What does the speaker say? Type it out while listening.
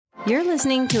You're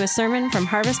listening to a sermon from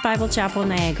Harvest Bible Chapel,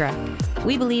 Niagara.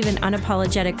 We believe in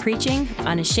unapologetic preaching,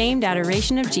 unashamed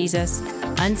adoration of Jesus,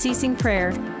 unceasing prayer,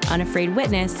 unafraid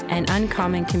witness, and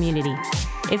uncommon community.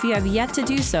 If you have yet to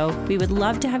do so, we would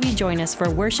love to have you join us for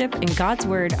worship and God's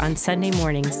Word on Sunday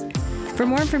mornings. For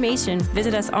more information,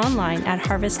 visit us online at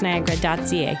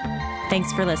harvestniagara.ca.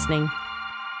 Thanks for listening.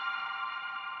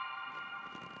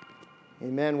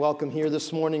 Amen. Welcome here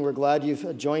this morning. We're glad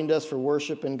you've joined us for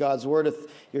worship in God's Word. If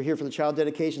you're here for the child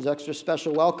dedications, extra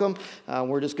special welcome.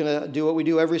 We're just going to do what we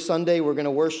do every Sunday. We're going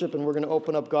to worship and we're going to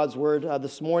open up God's Word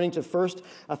this morning to 1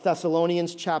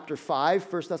 Thessalonians chapter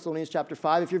 5. 1 Thessalonians chapter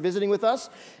 5. If you're visiting with us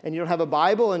and you don't have a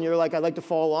Bible and you're like, I'd like to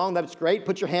follow along, that's great.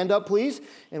 Put your hand up, please.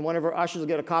 And one of our ushers will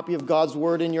get a copy of God's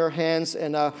Word in your hands.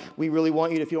 And we really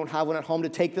want you, if you don't have one at home, to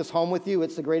take this home with you.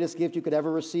 It's the greatest gift you could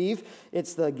ever receive.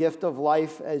 It's the gift of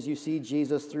life as you see Jesus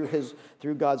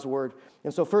through God's Word.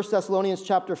 And so 1 Thessalonians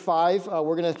chapter 5,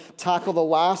 we're going to tackle the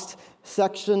last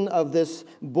section of this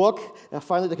book,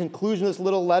 finally the conclusion of this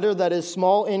little letter that is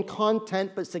small in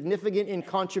content but significant in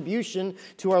contribution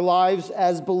to our lives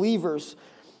as believers.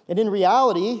 And in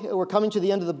reality, we're coming to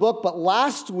the end of the book, but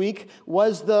last week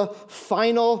was the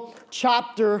final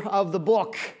chapter of the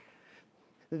book.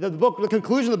 The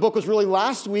conclusion of the book was really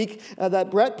last week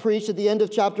that Brett preached at the end of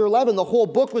chapter 11. The whole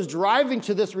book was driving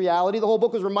to this reality. The whole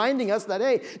book was reminding us that,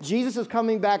 hey, Jesus is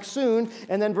coming back soon.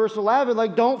 And then verse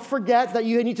 11, don't forget that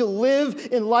you need to live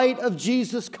in light of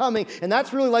Jesus coming. And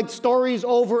that's really like stories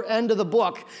over end of the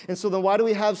book. And so then why do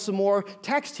we have some more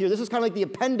text here? This is kind of like the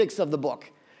appendix of the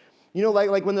book. You know,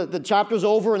 like when the chapter's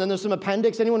over and then there's some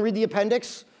appendix. Anyone read the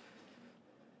appendix?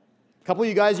 A couple of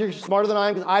you guys are smarter than I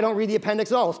am because I don't read the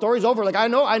appendix at all. The story's over. I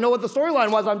know what the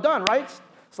storyline was. I'm done, right?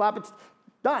 Slap it,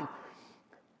 done.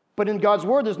 But in God's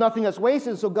Word, there's nothing that's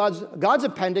wasted. So God's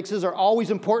appendixes are always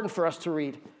important for us to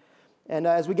read. And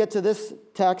as we get to this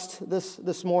text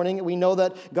this morning, we know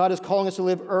that God is calling us to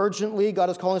live urgently.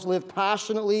 God is calling us to live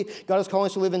passionately. God is calling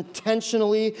us to live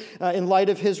intentionally in light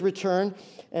of His return.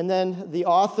 And then the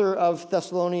author of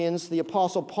Thessalonians, the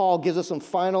Apostle Paul, gives us some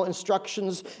final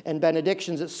instructions and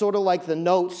benedictions. It's sort of like the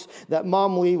notes that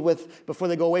mom leave with before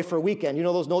they go away for a weekend. You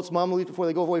know those notes mom leaves before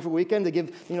they go away for a weekend? They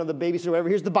give, the babysitter or whatever.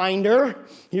 Here's the binder.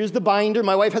 Here's the binder.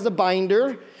 My wife has a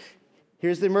binder.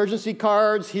 Here's the emergency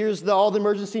cards. Here's all the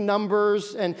emergency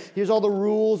numbers. And here's all the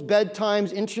rules,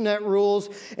 bedtimes, internet rules.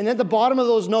 And at the bottom of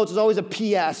those notes is always a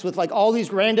PS with all these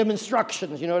random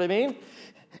instructions. You know what I mean?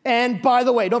 And by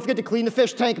the way, don't forget to clean the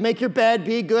fish tank, make your bed,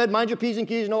 be good, mind your P's and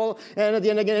Q's, and at the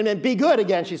end again, and be good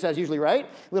again, she says usually, right?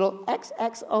 Little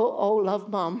XXOO, love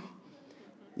mom.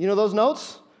 You know those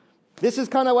notes? This is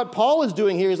kind of what Paul is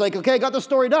doing here. He's like, okay, I got the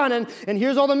story done, and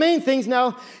here's all the main things.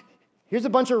 Now, here's a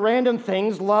bunch of random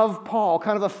things. Love Paul,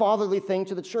 kind of a fatherly thing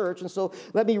to the church. And so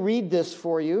let me read this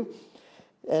for you.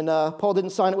 And Paul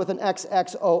didn't sign it with an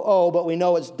XXOO, but we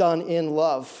know it's done in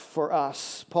love for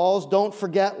us. Paul's don't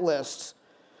forget list.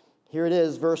 Here it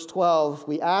is, verse 12.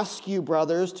 We ask you,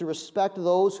 brothers, to respect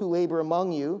those who labor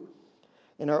among you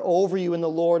and are over you in the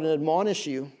Lord and admonish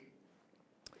you,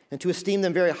 and to esteem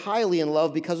them very highly in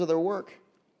love because of their work.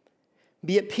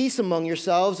 Be at peace among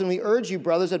yourselves, and we urge you,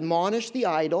 brothers, admonish the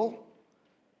idle,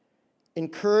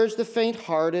 encourage the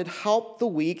faint-hearted, help the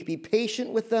weak, be patient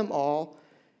with them all.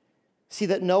 See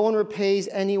that no one repays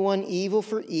anyone evil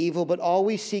for evil, but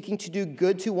always seeking to do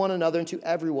good to one another and to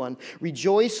everyone.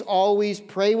 Rejoice always,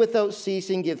 pray without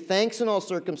ceasing, give thanks in all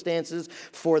circumstances,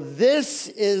 for this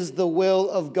is the will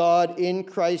of God in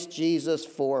Christ Jesus.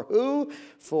 For who?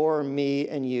 For me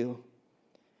and you.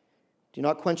 Do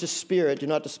not quench the spirit, do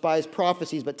not despise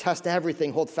prophecies, but test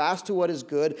everything. Hold fast to what is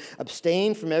good,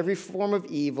 abstain from every form of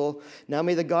evil. Now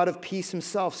may the God of peace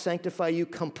himself sanctify you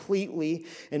completely,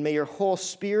 and may your whole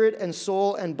spirit and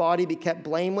soul and body be kept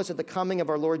blameless at the coming of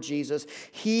our Lord Jesus.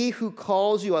 He who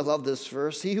calls you, I love this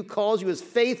verse, he who calls you is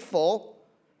faithful.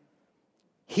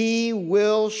 He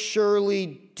will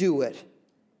surely do it.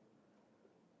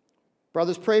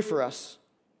 Brothers, pray for us.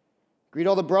 Greet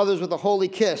all the brothers with a holy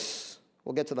kiss.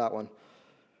 We'll get to that one.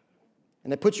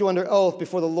 And I put you under oath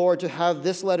before the Lord to have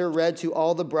this letter read to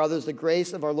all the brothers. The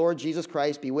grace of our Lord Jesus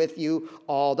Christ be with you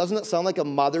all. Doesn't it sound like a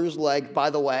mother's leg, by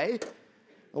the way?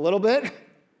 A little bit?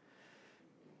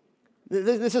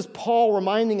 This is Paul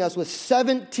reminding us with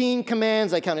 17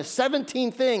 commands, I counted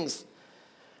 17 things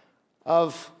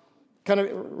of kind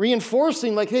of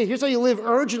reinforcing, hey, here's how you live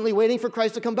urgently, waiting for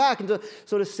Christ to come back. And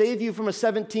to save you from a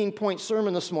 17-point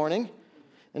sermon this morning,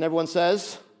 and everyone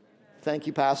says, thank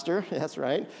you, Pastor. That's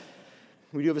right.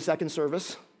 We do have a second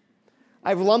service.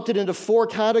 I've lumped it into 4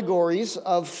 categories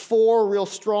of 4 real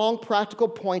strong practical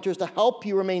pointers to help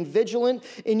you remain vigilant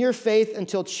in your faith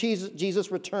until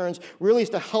Jesus returns. Really is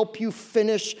to help you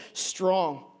finish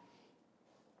strong.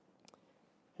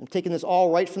 I'm taking this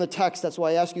all right from the text. That's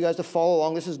why I ask you guys to follow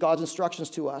along. This is God's instructions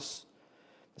to us.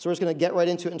 So we're just going to get right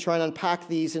into it and try and unpack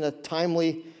these in a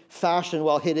timely fashion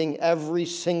while hitting every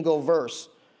single verse.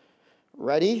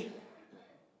 Ready?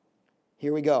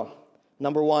 Here we go.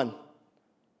 Number 1.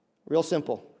 Real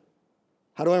simple.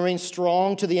 How do I remain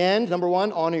strong to the end? Number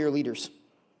 1, honor your leaders.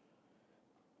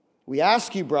 We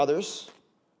ask you, brothers,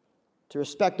 to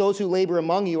respect those who labor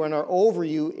among you and are over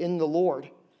you in the Lord,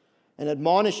 and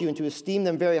admonish you and to esteem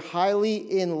them very highly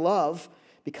in love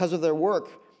because of their work.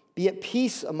 Be at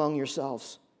peace among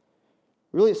yourselves.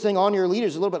 Really, saying honor your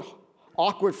leaders is a little bit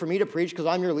awkward for me to preach because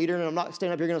I'm your leader, and I'm not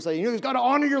standing up here going to say, you've got to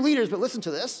honor your leaders. But listen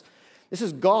to this. This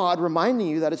is God reminding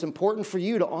you that it's important for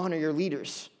you to honor your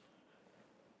leaders.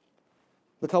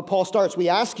 Look how Paul starts. We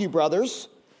ask you, brothers.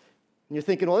 And you're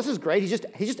thinking, well, this is great. He's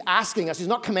just asking us. He's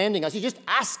not commanding us. He's just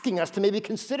asking us to maybe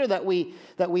consider that we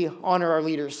honor our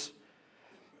leaders.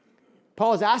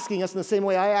 Paul is asking us in the same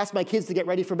way I ask my kids to get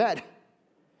ready for bed.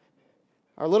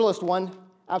 Our littlest one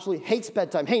absolutely hates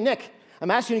bedtime. Hey, Nick,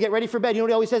 I'm asking you to get ready for bed. You know what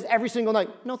he always says every single night?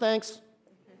 No, thanks.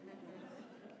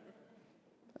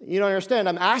 You don't understand.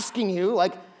 I'm asking you,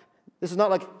 like, this is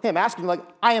not like, hey, I'm asking you, like,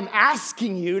 I am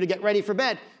asking you to get ready for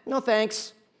bed. No,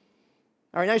 thanks.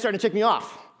 All right, now you're starting to tick me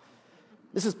off.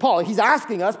 This is Paul. He's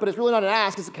asking us, but it's really not an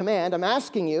ask, it's a command. I'm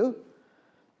asking you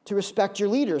to respect your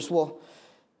leaders. Well,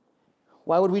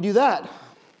 why would we do that?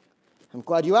 I'm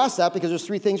glad you asked that because there's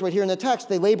 3 things right here in the text.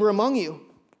 They labor among you.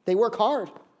 They work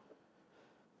hard.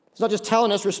 It's not just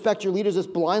telling us respect your leaders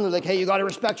just blindly, like, hey, you got to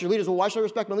respect your leaders. Well, why should I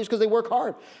respect my leaders? Because they work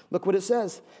hard. Look what it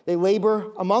says. They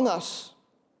labor among us.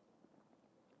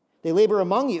 They labor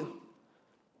among you.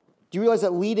 Do you realize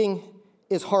that leading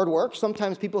is hard work?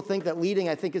 Sometimes people think that leading,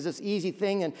 I think, is this easy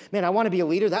thing. And, man, I want to be a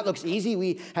leader. That looks easy.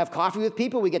 We have coffee with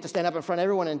people. We get to stand up in front of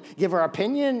everyone and give our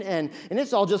opinion. And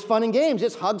it's all just fun and games.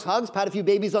 It's hugs, pat a few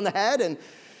babies on the head. And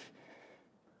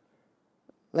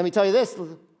let me tell you this.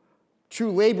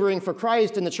 True laboring for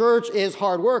Christ in the church is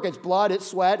hard work. It's blood, it's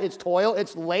sweat, it's toil,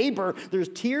 it's labor. There's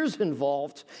tears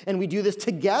involved. And we do this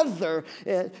together.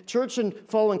 Church and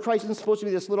following Christ isn't supposed to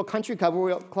be this little country club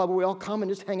where we all come and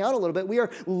just hang out a little bit. We are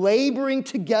laboring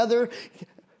together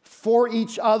for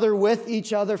each other, with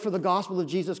each other, for the gospel of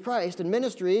Jesus Christ. And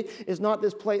ministry is not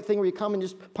this thing where you come and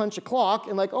just punch a clock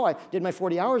and like, oh, I did my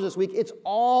 40 hours this week. It's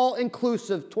all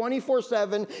inclusive,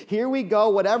 24/7. Here we go.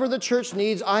 Whatever the church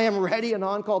needs, I am ready and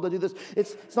on call to do this.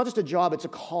 It's not just a job, it's a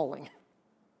calling.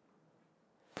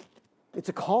 It's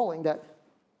a calling that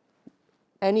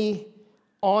any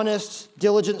honest,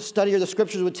 diligent study of the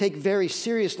scriptures would take very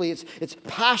seriously. It's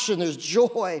passion, there's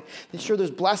joy, and sure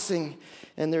there's blessing,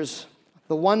 and there's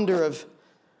the wonder of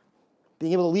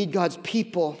being able to lead God's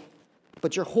people,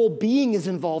 but your whole being is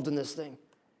involved in this thing.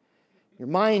 Your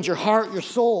mind, your heart, your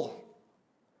soul.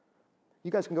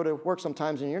 You guys can go to work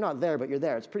sometimes and you're not there, but you're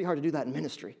there. It's pretty hard to do that in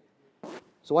ministry.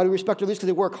 So why do we respect our leaders? Because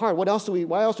they work hard. Why else do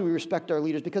we respect our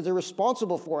leaders? Because they're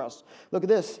responsible for us. Look at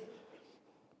this.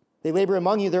 They labor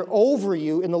among you. They're over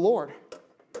you in the Lord.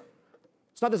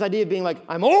 It's not this idea of being like,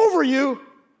 I'm over you.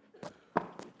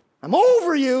 I'm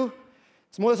over you.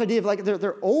 It's more this idea of like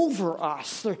they're over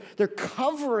us. They're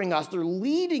covering us. They're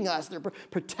leading us. They're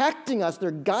protecting us.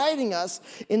 They're guiding us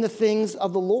in the things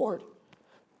of the Lord.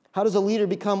 How does a leader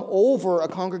become over a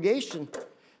congregation?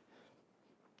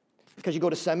 Because you go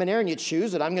to seminary and you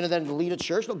choose that I'm going to then lead a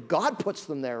church? No, God puts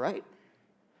them there, right?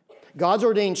 God's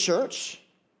ordained church.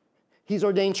 He's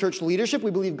ordained church leadership.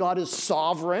 We believe God is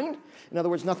sovereign. In other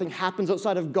words, nothing happens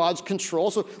outside of God's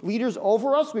control. So leaders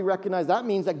over us, we recognize that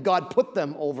means that God put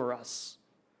them over us.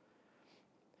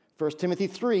 1 Timothy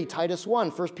 3, Titus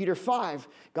 1, 1 Peter 5.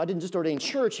 God didn't just ordain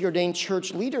church, he ordained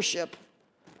church leadership.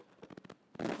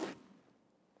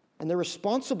 And they're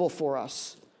responsible for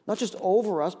us. Not just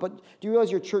over us, but do you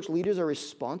realize your church leaders are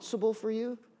responsible for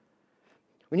you?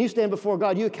 When you stand before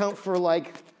God, you account for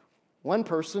like one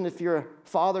person. If you're a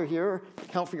father here, you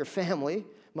account for your family.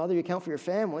 Mother, you account for your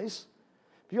families.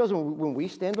 Do you realize when we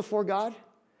stand before God,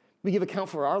 we give account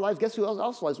for our lives? Guess who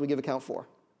else's lives we give account for?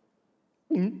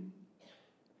 Mm-hmm.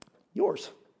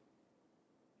 Yours.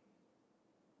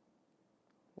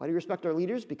 Why do you respect our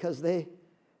leaders? Because they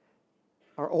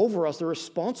are over us. They're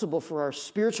responsible for our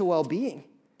spiritual well-being.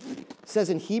 It says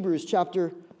in Hebrews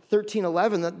chapter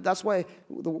 13:11, that's why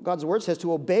God's word says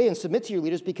to obey and submit to your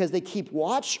leaders, because they keep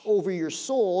watch over your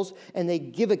souls and they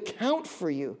give account for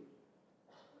you.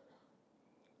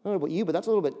 I don't know about you, but that's a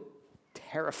little bit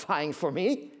terrifying for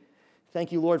me.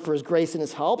 Thank you, Lord, for his grace and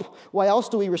his help. Why else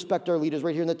do we respect our leaders?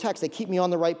 Right here in the text, they keep me on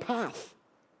the right path.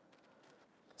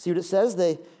 See what it says?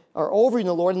 They are over you in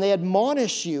the Lord, and they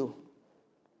admonish you.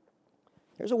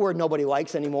 There's a word nobody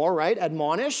likes anymore, right?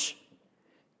 Admonish.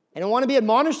 Anyone want to be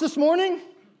admonished this morning?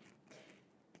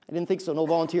 I didn't think so. No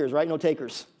volunteers, right? No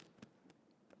takers.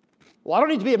 Well, I don't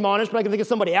need to be admonished, but I can think of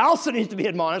somebody else that needs to be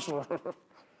admonished.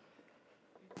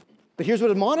 But here's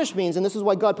what admonish means, and this is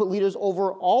why God put leaders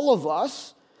over all of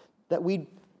us, that we'd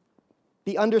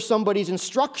be under somebody's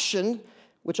instruction,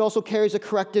 which also carries a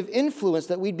corrective influence,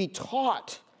 that we'd be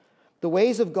taught the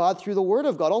ways of God through the Word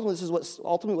of God.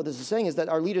 Ultimately what this is saying is that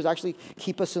our leaders actually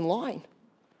keep us in line.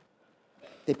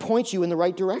 They point you in the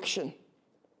right direction.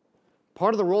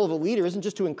 Part of the role of a leader isn't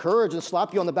just to encourage and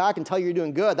slap you on the back and tell you you're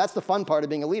doing good. That's the fun part of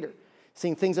being a leader.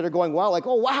 Seeing things that are going well, like,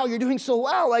 oh, wow, you're doing so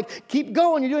well. Like, keep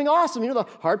going, you're doing awesome. You know, the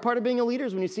hard part of being a leader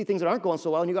is when you see things that aren't going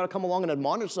so well and you got to come along and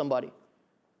admonish somebody.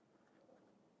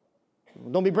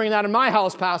 Don't be bringing that in my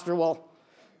house, Pastor. Well,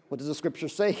 what does the Scripture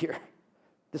say here?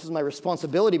 This is my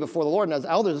responsibility before the Lord. And as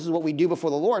elders, this is what we do before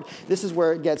the Lord. This is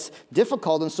where it gets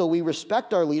difficult. And so we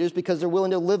respect our leaders because they're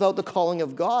willing to live out the calling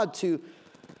of God to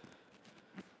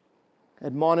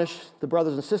admonish the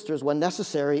brothers and sisters when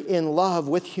necessary in love,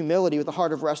 with humility, with a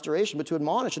heart of restoration, but to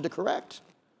admonish and to correct.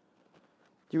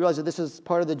 Do you realize that this is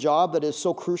part of the job that is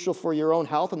so crucial for your own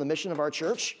health and the mission of our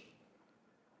church?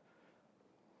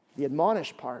 The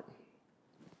admonish part.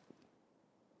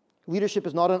 Leadership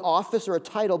is not an office or a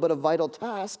title, but a vital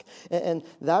task. And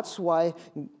that's why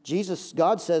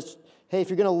God says, hey, if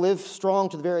you're going to live strong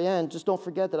to the very end, just don't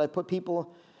forget that I put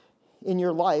people in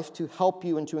your life to help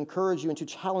you and to encourage you and to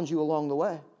challenge you along the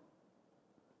way.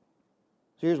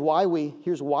 So here's why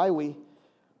we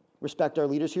respect our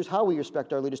leaders. Here's how we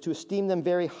respect our leaders: to esteem them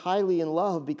very highly in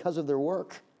love because of their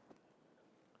work.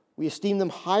 We esteem them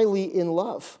highly in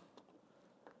love.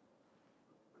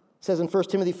 It says in 1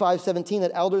 Timothy 5:17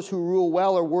 that elders who rule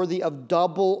well are worthy of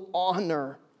double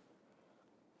honor.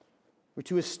 We're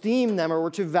to esteem them, or we're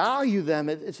to value them.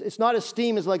 It's not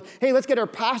esteem as like, hey, let's get our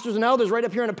pastors and elders right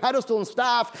up here on a pedestal and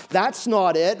staff. That's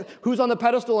not it. Who's on the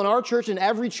pedestal in our church and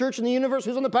every church in the universe?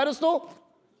 Who's on the pedestal?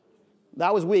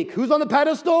 That was weak. Who's on the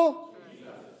pedestal?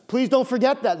 Jesus. Please don't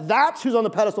forget that. That's who's on the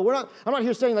pedestal. I'm not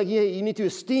here saying like, yeah, you need to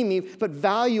esteem me, but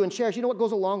value and cherish. You know what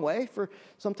goes a long way for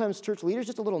sometimes church leaders?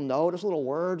 Just a little note, just a little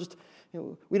word. Just,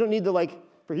 we don't need the like,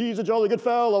 for he's a jolly good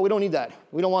fellow. We don't need that.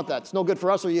 We don't want that. It's no good for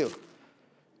us or you.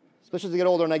 Especially as I get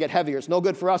older and I get heavier. It's no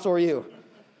good for us or you.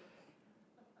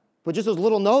 But just those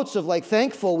little notes of like,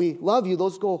 thankful, we love you,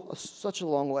 those go such a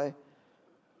long way.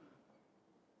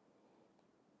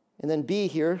 And then B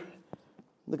here,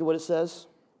 look at what it says.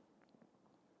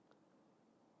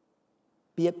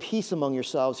 Be at peace among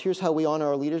yourselves. Here's how we honor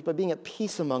our leaders: by being at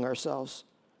peace among ourselves.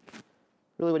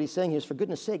 Really what he's saying here is, for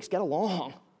goodness sakes, get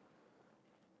along.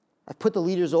 I've put the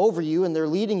leaders over you, and they're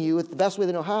leading you with the best way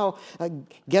they know how.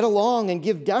 Get along and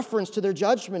give deference to their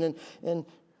judgment. And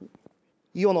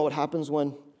you all know what happens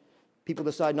when people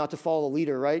decide not to follow the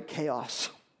leader, right? Chaos.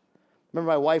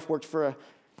 Remember, my wife worked for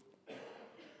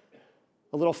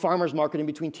a little farmer's market in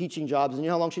between teaching jobs, and you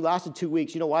know how long she lasted? 2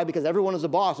 weeks. You know why? Because everyone is a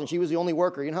boss, and she was the only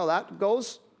worker. You know how that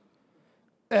goes?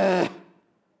 And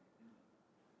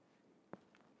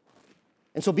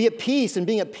so be at peace, and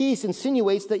being at peace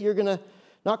insinuates that you're going to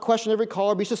not question every call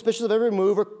or be suspicious of every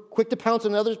move or quick to pounce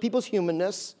on other people's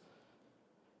humanness.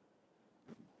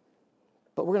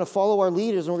 But we're going to follow our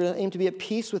leaders, and we're going to aim to be at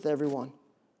peace with everyone.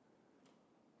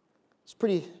 It's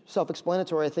pretty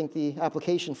self-explanatory, I think, the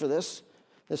application for this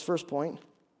first point.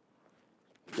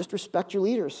 Just respect your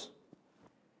leaders.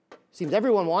 Seems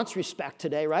everyone wants respect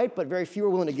today, right? But very few are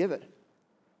willing to give it.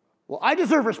 Well, I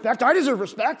deserve respect. I deserve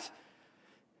respect.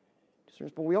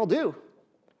 But we all do.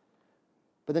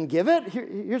 But then give it?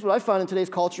 Here's what I found in today's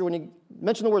culture when you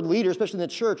mention the word leader, especially in the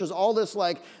church, there's all this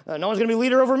like, no one's going to be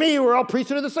leader over me. We're all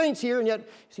priesthood of the saints here. And yet, you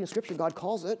see in Scripture, God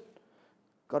calls it.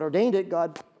 God ordained it.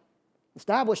 God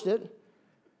established it.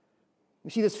 We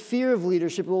see this fear of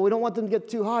leadership. Well, we don't want them to get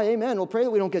too high. Amen. We'll pray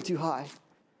that we don't get too high.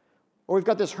 Or we've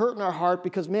got this hurt in our heart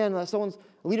because, man, a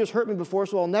leader's hurt me before,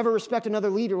 so I'll never respect another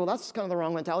leader. Well, that's kind of the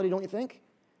wrong mentality, don't you think? Can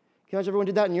you imagine everyone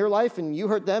did that in your life and you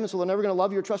hurt them, and so they're never going to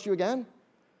love you or trust you again?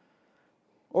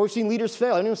 Or we've seen leaders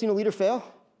fail. Anyone seen a leader fail?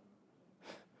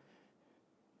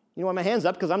 You know why my hand's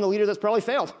up? Because I'm the leader that's probably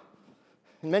failed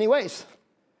in many ways.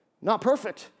 Not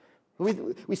perfect.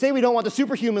 We say we don't want the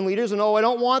superhuman leaders, and I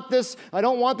don't want this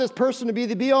person to be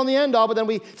the be-all and the end-all, but then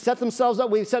we set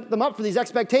them up for these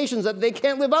expectations that they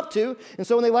can't live up to, and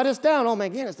so when they let us down, oh my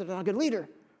goodness, they're not a good leader.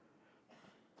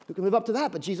 Who can live up to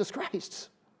that but Jesus Christ?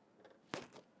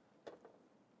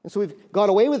 And so we've gone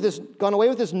away with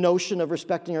this notion of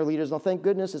respecting our leaders. Now, thank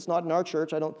goodness it's not in our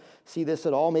church. I don't see this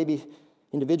at all. Maybe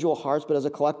individual hearts, but as a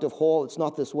collective whole, it's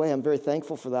not this way. I'm very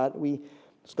thankful for that. We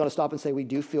just got to stop and say we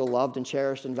do feel loved and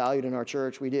cherished and valued in our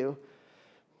church. We do.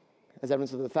 As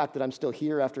evidence of the fact that I'm still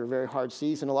here after a very hard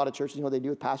season. A lot of churches, you know what they do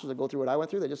with pastors that go through what I went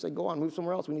through? They just say, go on, move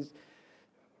somewhere else. We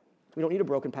don't need a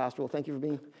broken pastor. Well, thank you for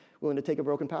being willing to take a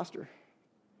broken pastor.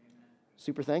 Amen.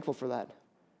 Super thankful for that.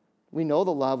 We know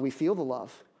the love. We feel the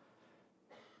love.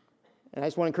 And I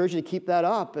just want to encourage you to keep that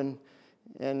up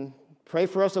and pray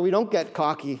for us so we don't get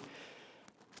cocky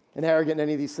and arrogant in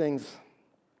any of these things.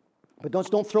 But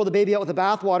don't throw the baby out with the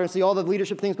bathwater and see all the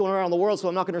leadership things going around the world, so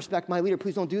I'm not going to respect my leader.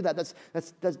 Please don't do that.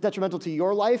 That's detrimental to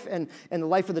your life and the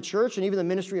life of the church and even the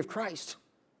ministry of Christ.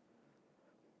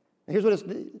 And here's what it's,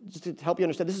 just to help you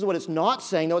understand, this is what it's not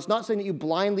saying. No, it's not saying that you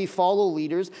blindly follow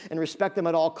leaders and respect them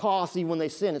at all costs, even when they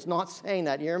sin. It's not saying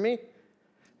that. You hear me?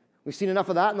 We've seen enough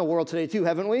of that in the world today too,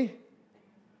 haven't we?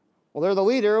 Well, they're the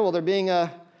leader. Well, they're being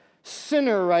a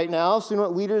sinner right now. So you know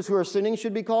what leaders who are sinning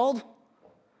should be called?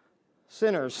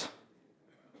 Sinners.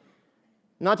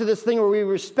 Not to this thing where we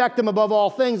respect them above all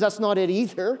things. That's not it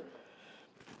either.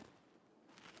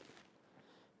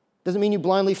 Doesn't mean you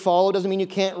blindly follow. Doesn't mean you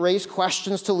can't raise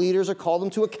questions to leaders or call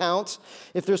them to account.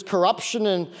 If there's corruption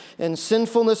and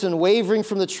sinfulness and wavering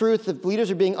from the truth, if leaders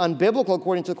are being unbiblical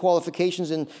according to the qualifications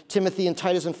in Timothy and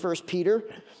Titus and 1 Peter,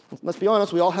 let's be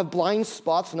honest, we all have blind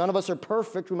spots. None of us are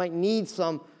perfect. We might need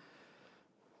some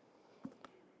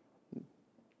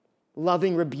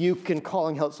loving rebuke and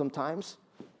calling out sometimes.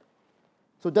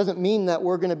 So it doesn't mean that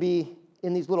we're going to be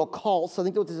in these little cults. I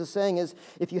think what this is saying is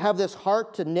if you have this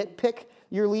heart to nitpick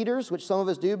your leaders, which some of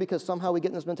us do because somehow we get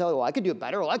in this mentality, well, I could do it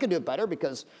better. Well, I could do it better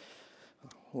because,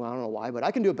 well, I don't know why, but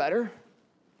I can do it better.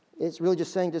 It's really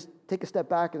just saying just take a step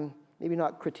back and maybe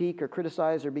not critique or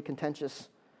criticize or be contentious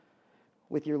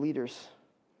with your leaders.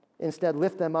 Instead,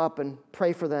 lift them up and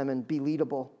pray for them and be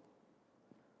leadable.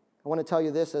 I want to tell you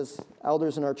this as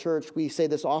elders in our church. We say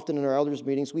this often in our elders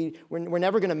meetings. We're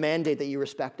never going to mandate that you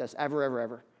respect us, ever, ever,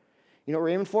 ever. You know what we're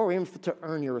aiming for? We're aiming to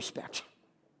earn your respect.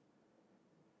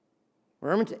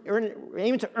 We're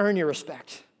aiming to earn your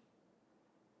respect.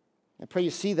 I pray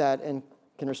you see that and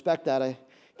can respect that. I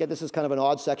get this is kind of an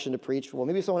odd section to preach. Well,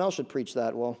 maybe someone else should preach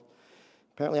that. Well,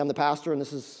 apparently I'm the pastor, and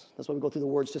that's why we go through the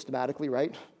word systematically,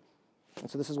 right? And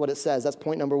so this is what it says. That's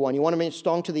point number one. You want to remain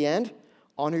strong to the end?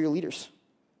 Honor your leaders.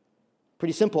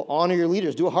 Pretty simple. Honor your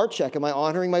leaders. Do a heart check. Am I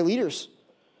honoring my leaders?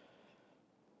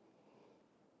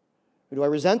 Or do I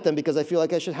resent them because I feel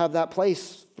like I should have that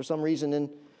place for some reason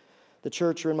in the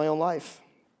church or in my own life?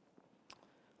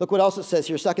 Look what else it says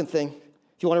here. Second thing.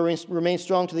 If you want to remain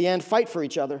strong to the end, fight for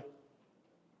each other.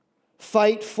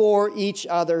 Fight for each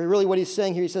other. Really what he's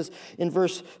saying here, he says in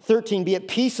verse 13, be at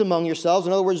peace among yourselves.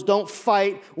 In other words, don't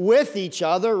fight with each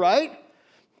other, right?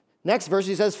 Next verse,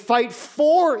 he says, fight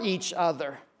for each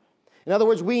other. In other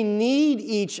words, we need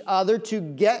each other to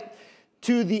get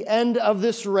to the end of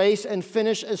this race and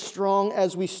finish as strong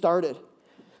as we started.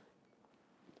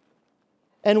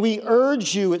 And we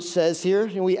urge you, it says here,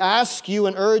 and we ask you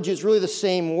and urge you, it's really the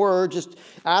same word, just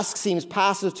ask seems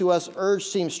passive to us, urge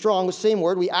seems strong, the same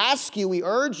word. We ask you, we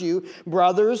urge you,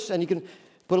 brothers, and you can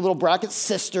put a little bracket,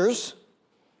 sisters,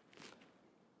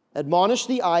 admonish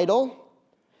the idle,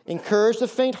 encourage the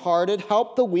faint-hearted,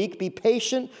 help the weak, be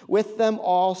patient with them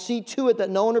all. See to it that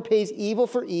no one repays evil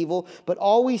for evil, but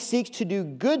always seeks to do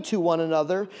good to one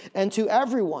another and to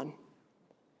everyone.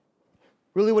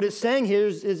 Really what it's saying here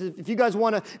is if you guys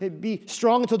want to be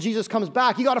strong until Jesus comes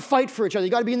back, you got to fight for each other.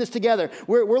 You got to be in this together.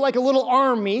 We're like a little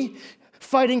army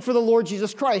fighting for the Lord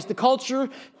Jesus Christ. The culture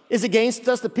is against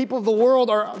us. The people of the world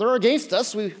they're against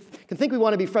us. We can think we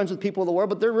want to be friends with people of the world,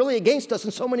 but they're really against us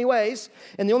in so many ways.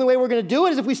 And the only way we're going to do it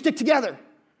is if we stick together.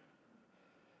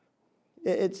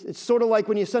 It's sort of like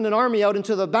when you send an army out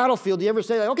into the battlefield. Do you ever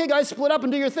say, like, okay, guys, split up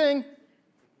and do your thing?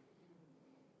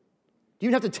 Do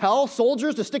you have to tell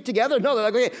soldiers to stick together? No, they're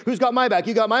like, okay, who's got my back?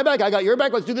 You got my back, I got your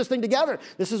back, let's do this thing together.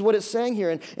 This is what it's saying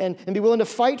here. And be willing to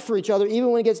fight for each other even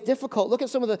when it gets difficult. Look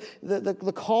at some of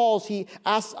the calls he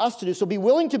asks us to do. So be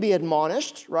willing to be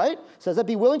admonished, right? It says that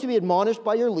be willing to be admonished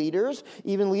by your leaders.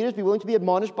 Even leaders, be willing to be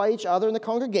admonished by each other in the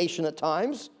congregation at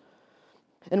times.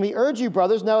 And we urge you,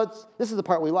 brothers, now this is the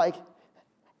part we like.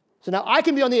 So now I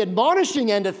can be on the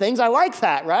admonishing end of things. I like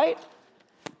that, right?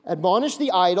 Admonish the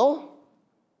idle.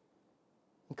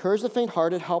 Encourage the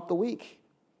faint-hearted, help the weak.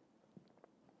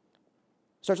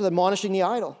 Starts with admonishing the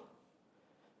idle.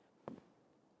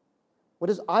 What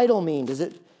does idle mean?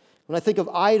 When I think of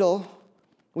idle,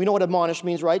 we know what admonish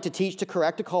means, right? To teach, to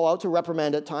correct, to call out, to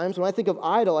reprimand at times. When I think of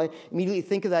idle, I immediately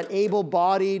think of that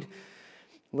able-bodied,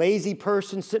 lazy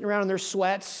person sitting around in their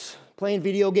sweats, playing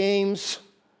video games,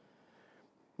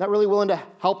 not really willing to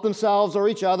help themselves or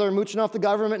each other, mooching off the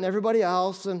government and everybody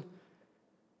else. And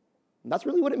that's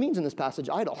really what it means in this passage,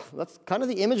 idle. That's kind of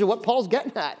the image of what Paul's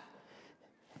getting at.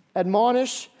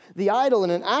 Admonish the idle in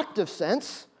an active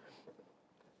sense.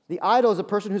 The idle is a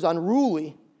person who's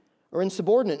unruly or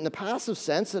insubordinate. In the passive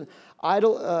sense, the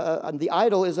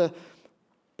idle is a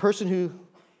person who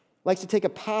likes to take a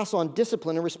pass on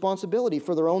discipline and responsibility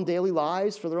for their own daily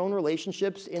lives, for their own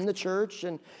relationships in the church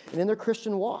and in their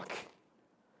Christian walk.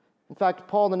 In fact,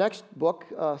 Paul in the next book,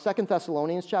 2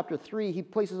 Thessalonians chapter 3, he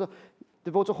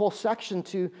devotes a whole section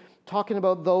to talking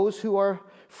about those who are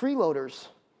freeloaders,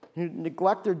 who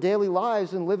neglect their daily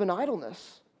lives and live in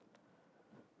idleness.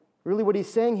 Really what he's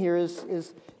saying here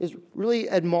is really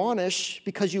admonish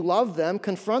because you love them,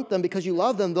 confront them because you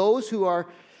love them, those who are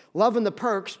loving the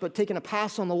perks but taking a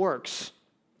pass on the works.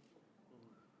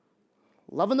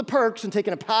 Loving the perks and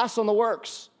taking a pass on the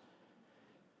works.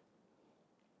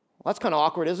 Well, that's kind of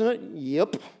awkward, isn't it?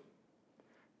 Yep.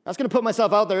 That's going to put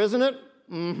myself out there, isn't it?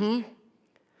 Mm-hmm.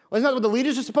 Well, isn't that what the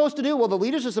leaders are supposed to do? Well, the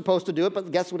leaders are supposed to do it,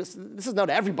 but guess what? This is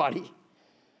not everybody.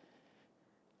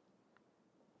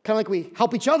 Kind of like we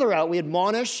help each other out. We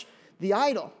admonish the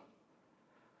idle.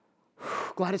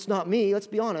 Glad it's not me. Let's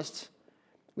be honest.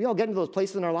 We all get into those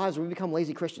places in our lives where we become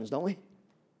lazy Christians, don't we?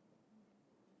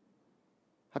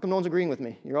 How come no one's agreeing with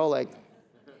me? You're all like,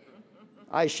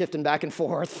 eyes shifting back and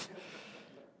forth.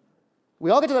 We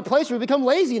all get to that place where we become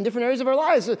lazy in different areas of our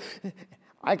lives.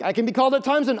 I can be called at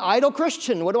times an idle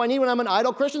Christian. What do I need when I'm an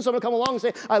idle Christian? Someone to come along and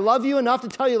say, I love you enough to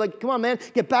tell you, like, come on, man,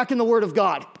 get back in the Word of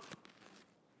God.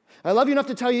 I love you enough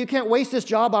to tell you you can't waste this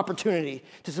job opportunity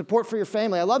to support for your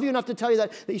family. I love you enough to tell you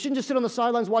that you shouldn't just sit on the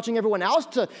sidelines watching everyone else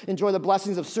to enjoy the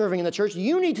blessings of serving in the church.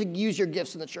 You need to use your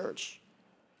gifts in the church.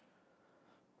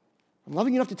 I'm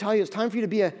loving you enough to tell you it's time for you to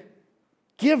be a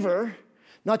giver,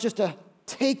 not just a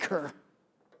taker.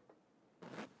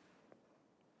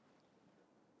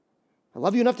 I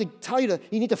love you enough to tell you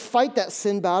you need to fight that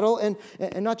sin battle and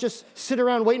not just sit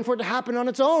around waiting for it to happen on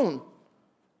its own.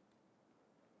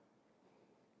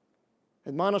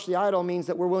 Admonish the idle means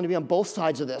that we're willing to be on both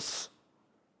sides of this.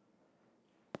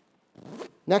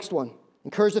 Next one.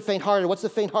 Encourage the faint-hearted. What's the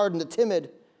faint-hearted and the timid?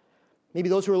 Maybe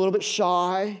those who are a little bit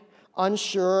shy,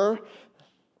 unsure.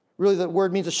 Really, the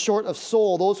word means a short of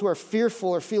soul. Those who are fearful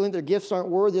or feeling their gifts aren't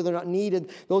worthy, they're not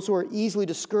needed. Those who are easily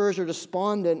discouraged or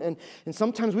despondent. And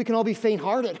sometimes we can all be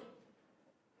faint-hearted.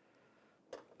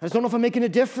 I just don't know if I'm making a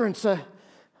difference.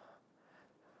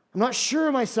 I'm not sure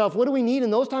of myself. What do we need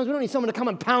in those times? We don't need someone to come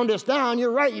and pound us down.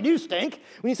 You're right, you do stink.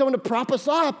 We need someone to prop us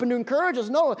up and to encourage us.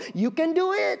 No, you can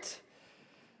do it.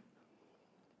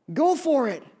 Go for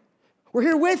it. We're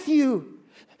here with you.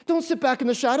 Don't sit back in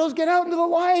the shadows. Get out into the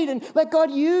light and let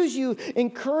God use you.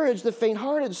 Encourage the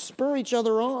faint-hearted. Spur each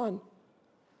other on.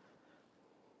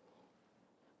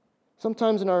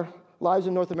 Sometimes in our lives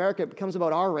in North America, it becomes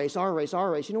about our race, our race,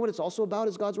 our race. You know what it's also about,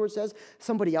 as God's Word says?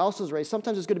 Somebody else's race.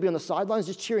 Sometimes it's good to be on the sidelines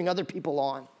just cheering other people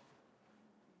on.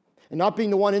 And not being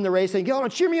the one in the race saying, go on,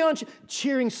 cheer me on.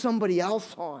 Cheering somebody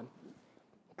else on.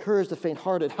 Encourage the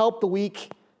faint-hearted. Help the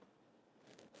weak.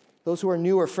 Those who are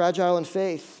new or fragile in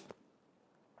faith.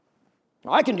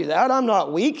 I can do that. I'm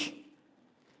not weak.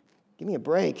 Give me a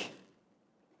break.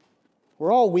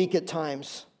 We're all weak at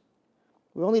times.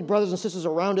 We all need brothers and sisters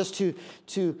around us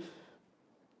to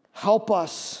help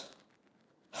us.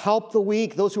 Help the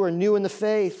weak, those who are new in the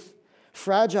faith,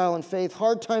 fragile in faith.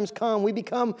 Hard times come. We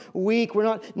become weak. We're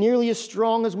not nearly as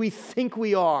strong as we think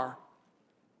we are.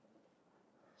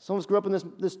 Some of us grew up in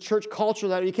this church culture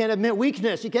that you can't admit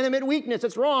weakness. You can't admit weakness.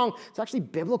 It's wrong. It's actually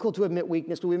biblical to admit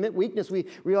weakness. When we admit weakness, we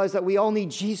realize that we all need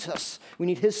Jesus. We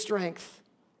need His strength.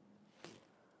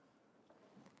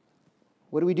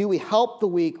 What do? We help the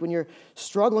weak. When you're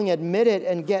struggling, admit it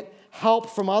and get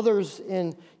help from others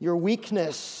in your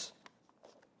weakness.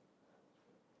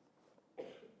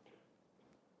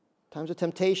 Times of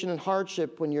temptation and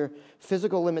hardship, when your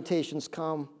physical limitations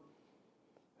come,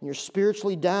 when you're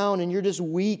spiritually down and you're just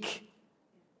weak,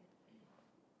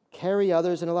 carry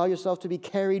others and allow yourself to be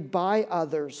carried by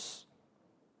others.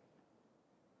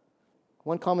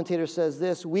 One commentator says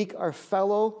this: weak are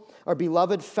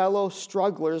beloved fellow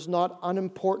strugglers, not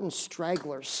unimportant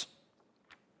stragglers.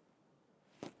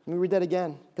 Let me read that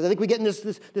again, because I think we get in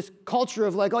this culture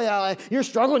of like, oh yeah, you're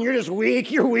struggling, you're just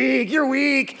weak, you're weak, you're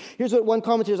weak. Here's what one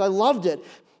commentator says, I loved it.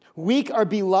 Weak are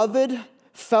beloved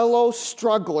fellow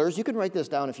strugglers. You can write this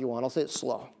down if you want. I'll say it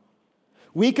slow.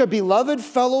 Weak are beloved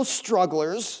fellow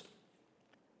strugglers,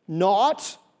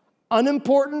 not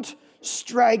unimportant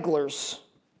stragglers.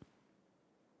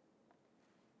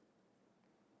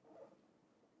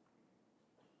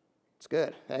 It's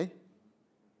good, eh?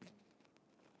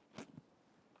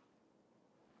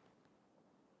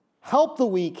 Help the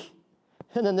weak.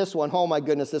 And then this one, oh my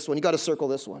goodness, this one. You got to circle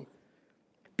this one.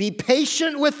 Be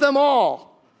patient with them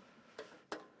all.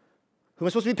 Who am I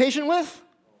supposed to be patient with?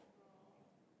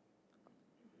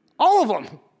 All of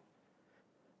them.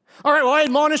 All right, well, I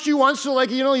admonished you once, so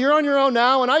you're on your own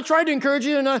now, and I tried to encourage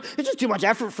you, and it's just too much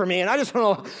effort for me, and I just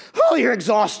don't know, you're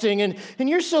exhausting, and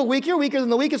you're so weak, you're weaker than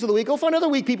the weakest of the weak. Go find other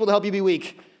weak people to help you be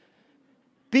weak.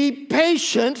 Be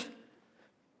patient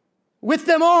with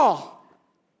them all.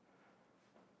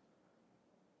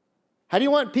 How do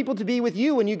you want people to be with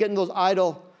you when you get in those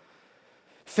idle,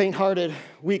 faint-hearted,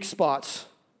 weak spots?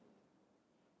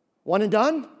 One and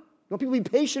done? You want people to be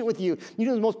patient with you. You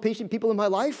know the most patient people in my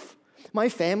life? My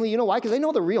family. You know why? Because they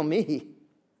know the real me.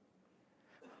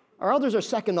 Our elders are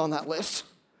second on that list.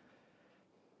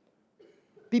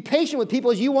 Be patient with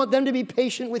people as you want them to be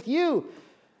patient with you.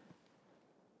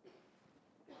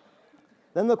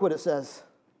 Then look what it says.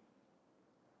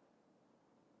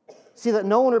 See that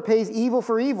no one repays evil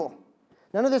for evil.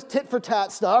 None of this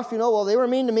tit-for-tat stuff. Well, they were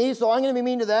mean to me, so I'm going to be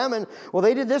mean to them. And, well,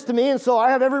 they did this to me, and so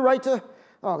I have every right to...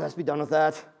 let's be done with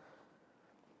that.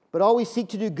 But always seek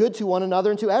to do good to one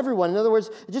another and to everyone. In other words,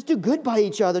 just do good by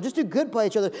each other. Just do good by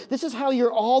each other. This is how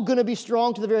you're all going to be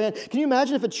strong to the very end. Can you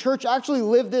imagine if a church actually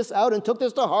lived this out and took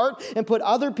this to heart and put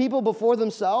other people before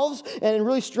themselves and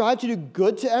really strive to do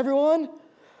good to everyone?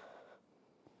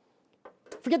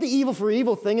 Forget the evil for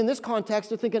evil thing. In this context,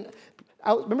 they're thinking,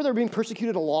 remember they're being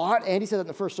persecuted a lot? Andy said that in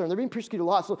the first sermon. They're being persecuted a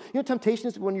lot. So temptation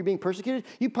is when you're being persecuted,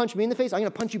 you punch me in the face, I'm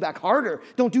going to punch you back harder.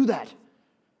 Don't do that.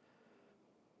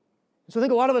 So I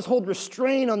think a lot of us hold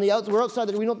restraint on the outside. We're outside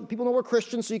that we know people know we're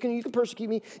Christians, so you can persecute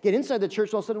me. Get inside the church,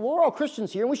 and all of a sudden, well, we're all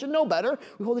Christians here, and we should know better.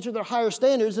 We hold each other to higher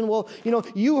standards, and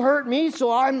you hurt me,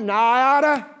 so I'm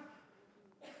nada.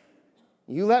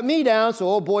 You let me down, so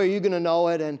oh boy, are you going to know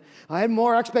it? And I had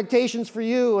more expectations for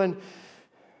you, and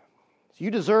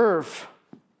you deserve.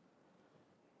 I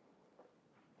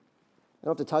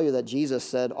don't have to tell you that Jesus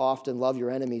said often, love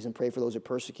your enemies and pray for those who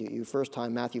persecute you. First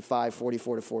time, Matthew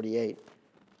 5:44-48.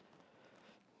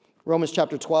 Romans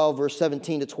chapter 12, verse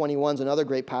 17 to 21 is another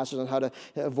great passage on how to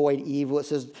avoid evil. It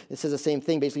says the same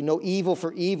thing, basically. No evil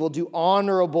for evil, do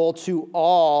honorable to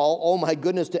all. Oh my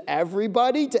goodness, to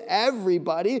everybody,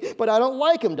 but I don't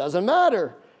like them, doesn't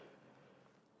matter.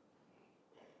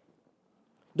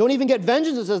 Don't even get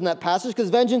vengeance, it says in that passage, because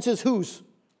vengeance is whose?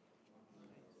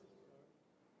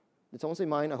 Did someone say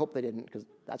mine? I hope they didn't, because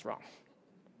that's wrong.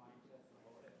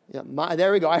 Yeah,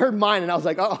 there we go. I heard mine, and I was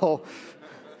like, uh-oh.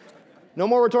 No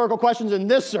more rhetorical questions in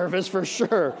this service for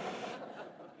sure.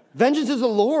 Vengeance is the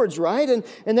Lord's, right? And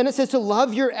then it says to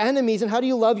love your enemies. And how do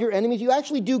you love your enemies? You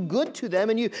actually do good to them,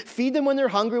 and you feed them when they're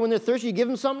hungry, when they're thirsty. You give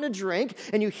them something to drink,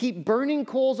 and you heap burning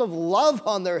coals of love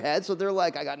on their heads, so they're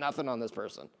like, I got nothing on this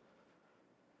person.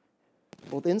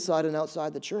 Both inside and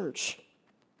outside the church.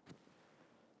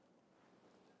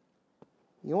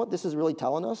 You know what this is really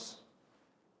telling us?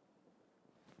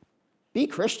 Be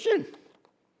Christian.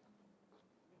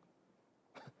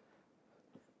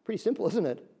 Pretty simple, isn't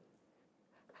it?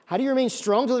 How do you remain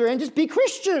strong to the end? Just be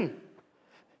Christian.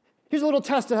 Here's a little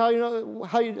test of how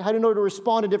to know to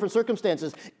respond to different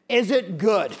circumstances. Is it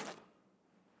good?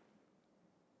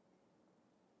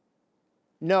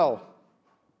 No.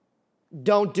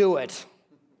 Don't do it.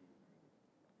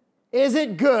 Is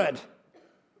it good?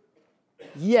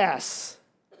 Yes.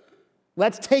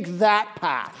 Let's take that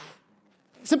path.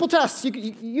 Simple tests.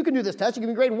 You can do this test. You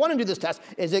can be grade 1 and do this test.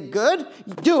 Is it good?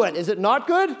 Do it. Is it not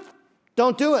good?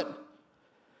 Don't do it.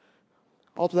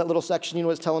 All through that little section, you know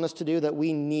what it's telling us to do? That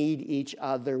we need each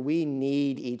other. We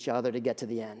need each other to get to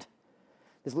the end.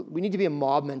 We need to be a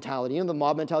mob mentality. The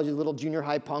mob mentality is little junior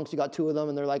high punks. You got 2 of them,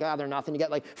 and they're like, they're nothing. You get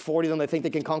like 40 of them. They think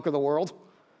they can conquer the world.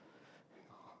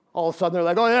 All of a sudden, they're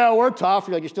like, oh, yeah, we're tough.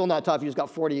 You're like, you're still not tough. You just got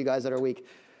 40 of you guys that are weak.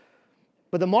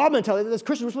 But the mob mentality, as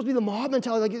Christians, we're supposed to be the mob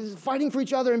mentality, like fighting for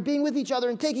each other and being with each other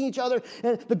and taking each other.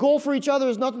 And the goal for each other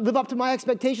is not to live up to my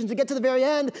expectations, to get to the very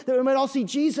end, that we might all see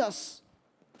Jesus.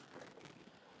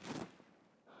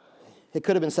 It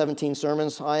could have been 17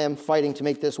 sermons. I am fighting to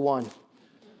make this one.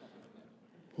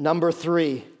 Number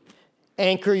 3,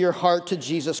 anchor your heart to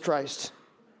Jesus Christ.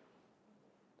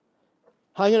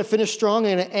 How am I going to finish strong?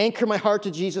 I'm going to anchor my heart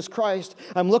to Jesus Christ.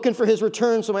 I'm looking for his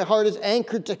return, so my heart is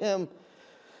anchored to him.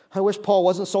 I wish Paul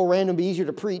wasn't so random, be easier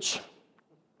to preach.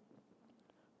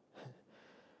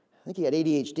 I think he had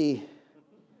ADHD.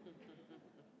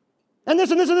 And this,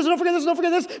 don't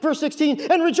forget this. Verse 16,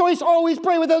 and rejoice always,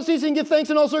 pray without ceasing, give thanks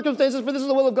in all circumstances, for this is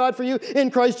the will of God for you in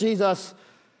Christ Jesus.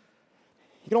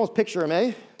 You can almost picture him,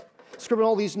 eh? scribbling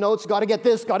all these notes. Got to get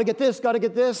this, got to get this, got to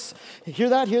get this. Hear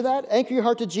that, hear that? Anchor your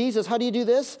heart to Jesus. How do you do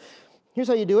this? Here's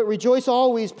how you do it. Rejoice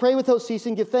always, pray without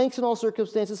ceasing, give thanks in all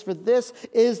circumstances, for this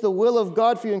is the will of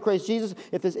God for you in Christ Jesus.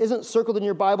 If this isn't circled in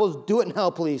your Bibles, do it now,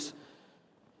 please.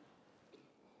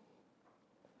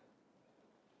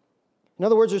 In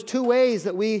other words, there's two ways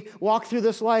that we walk through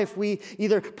this life. We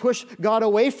either push God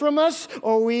away from us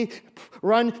or we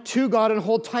run to God and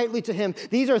hold tightly to Him.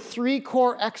 These are three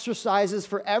core exercises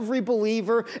for every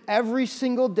believer every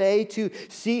single day to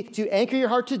anchor your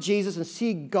heart to Jesus and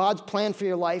see God's plan for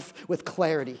your life with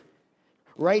clarity.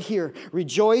 Right here,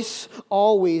 rejoice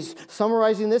always.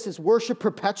 Summarizing this is worship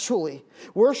perpetually.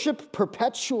 Worship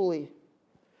perpetually.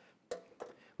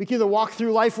 We can either walk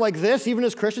through life like this, even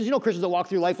as Christians. You know Christians that walk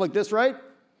through life like this, right?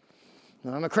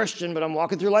 I'm a Christian, but I'm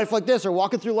walking through life like this, or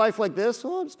walking through life like this.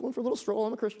 Oh, I'm just going for a little stroll.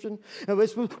 I'm a Christian.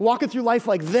 Walking through life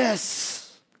like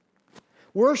this.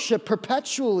 Worship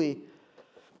perpetually.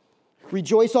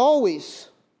 Rejoice always.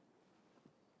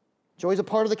 Joy is a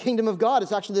part of the kingdom of God.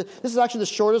 This is actually the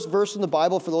shortest verse in the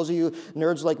Bible for those of you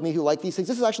nerds like me who like these things.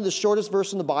 This is actually the shortest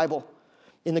verse in the Bible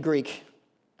in the Greek.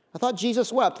 I thought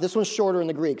Jesus wept. This one's shorter in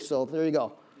the Greek, so there you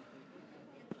go.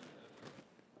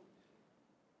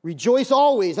 Rejoice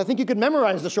always. I think you could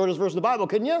memorize the shortest verse of the Bible,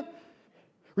 couldn't you?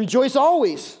 Rejoice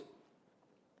always.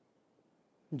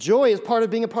 Joy is part of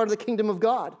being a part of the kingdom of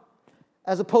God,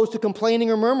 as opposed to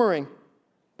complaining or murmuring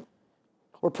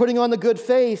or putting on the good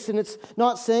face. And it's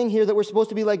not saying here that we're supposed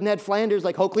to be like Ned Flanders,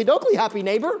 like Hokely Dokely, happy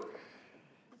neighbor.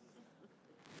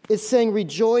 It's saying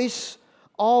rejoice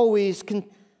always.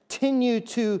 Continue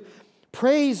to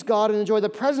praise God and enjoy the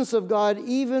presence of God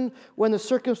even when the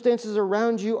circumstances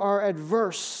around you are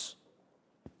adverse.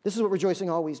 This is what rejoicing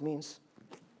always means.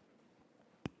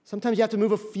 Sometimes you have to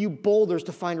move a few boulders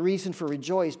to find reason for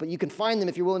rejoice, but you can find them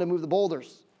if you're willing to move the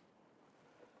boulders.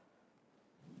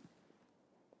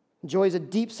 Joy is a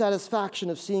deep satisfaction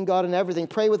of seeing God in everything.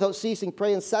 Pray without ceasing.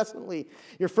 Pray incessantly.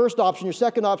 Your first option, your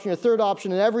second option, your third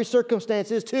option in every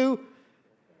circumstance is to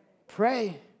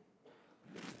pray.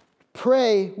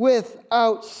 Pray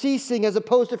without ceasing, as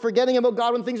opposed to forgetting about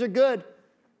God when things are good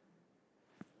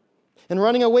and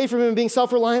running away from Him and being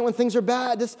self-reliant when things are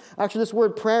bad. This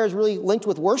word prayer is really linked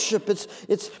with worship.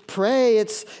 It's pray.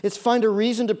 It's find a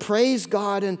reason to praise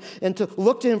God and to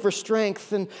look to Him for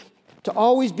strength and to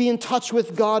always be in touch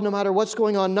with God no matter what's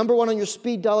going on. Number one on your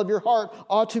speed dial of your heart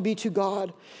ought to be to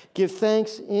God. Give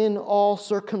thanks in all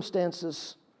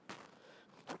circumstances.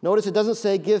 Notice it doesn't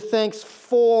say give thanks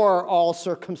for all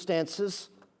circumstances.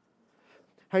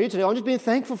 How are you today? I'm just being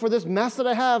thankful for this mess that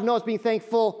I have. No, it's being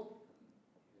thankful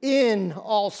in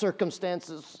all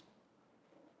circumstances.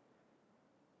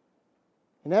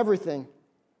 In everything.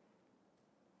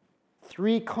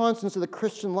 Three constants of the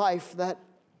Christian life that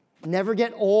never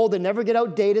get old, they never get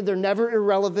outdated, they're never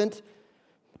irrelevant.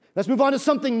 Let's move on to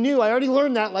something new. I already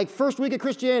learned that, like first week of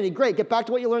Christianity. Great, get back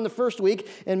to what you learned the first week,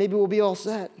 and maybe we'll be all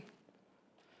set.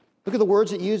 Look at the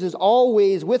words it uses.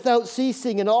 Always, without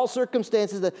ceasing, in all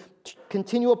circumstances. The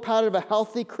continual pattern of a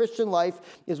healthy Christian life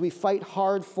is we fight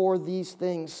hard for these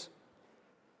things.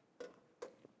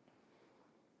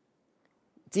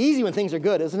 It's easy when things are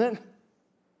good, isn't it?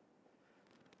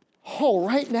 Oh,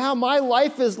 right now my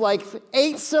life is like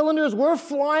 8 cylinders. We're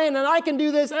flying and I can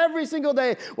do this every single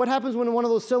day. What happens when one of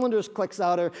those cylinders clicks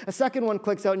out or a second one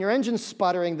clicks out and your engine's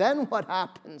sputtering? Then what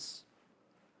happens?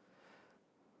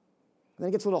 Then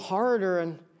it gets a little harder,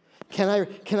 and can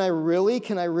I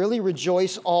really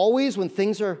rejoice always when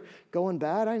things are going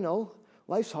bad? I know.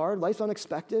 Life's hard. Life's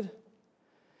unexpected.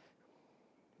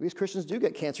 We as Christians do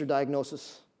get cancer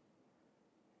diagnosis.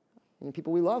 And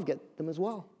people we love get them as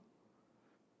well.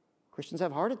 Christians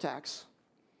have heart attacks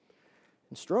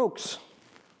and strokes.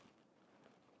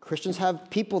 Christians have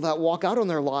people that walk out on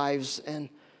their lives, and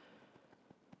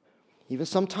even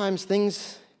sometimes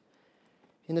things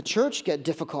in the church get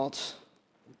difficult.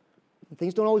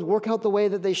 Things don't always work out the way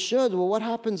that they should. Well, what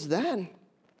happens then?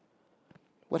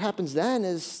 What happens then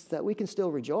is that we can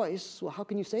still rejoice. Well, how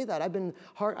can you say that? I've been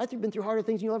through harder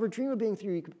things than you'll ever dream of being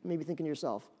through. You could maybe thinking to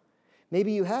yourself.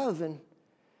 Maybe you have, and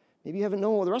maybe you haven't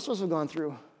known what the rest of us have gone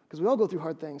through, because we all go through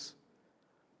hard things.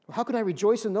 Well, how can I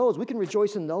rejoice in those? We can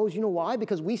rejoice in those. You know why?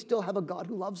 Because we still have a God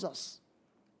who loves us.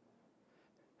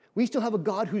 We still have a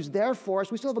God who's there for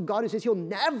us. We still have a God who says He'll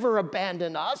never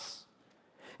abandon us.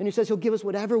 And He says He'll give us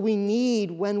whatever we need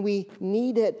when we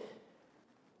need it.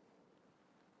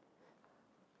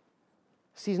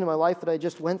 Season of my life that I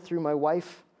just went through, my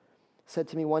wife said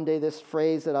to me one day this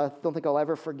phrase that I don't think I'll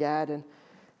ever forget. And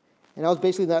I was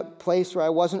basically in that place where I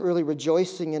wasn't really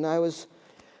rejoicing, and I was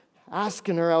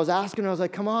asking her, I was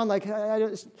like, come on, like, I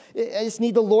just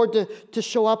need the Lord to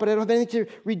show up, and I don't have anything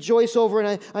to rejoice over,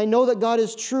 and I know that God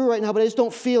is true right now, but I just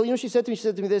don't feel. You know what she said to me? She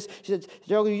said to me this. She said,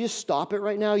 Daryl, you just stop it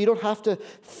right now. You don't have to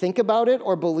think about it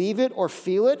or believe it or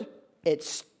feel it. It's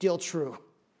still true.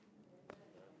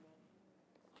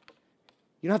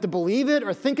 You don't have to believe it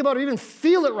or think about it or even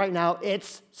feel it right now.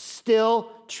 It's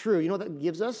still true. You know what that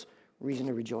gives us? Reason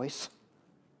to rejoice.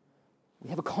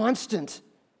 We have a constant.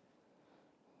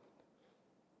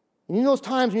 And in those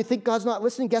times when you think God's not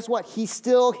listening, guess what? He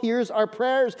still hears our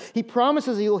prayers. He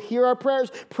promises He will hear our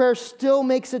prayers. Prayer still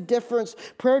makes a difference.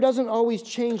 Prayer doesn't always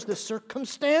change the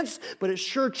circumstance, but it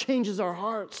sure changes our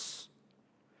hearts.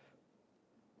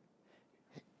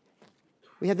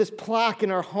 We have this plaque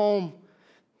in our home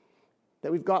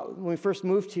that we've got when we first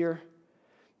moved here.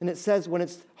 And it says, when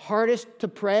it's hardest to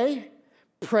pray,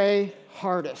 pray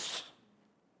hardest.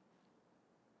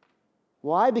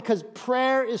 Why? Because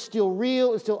prayer is still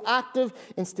real, is still active,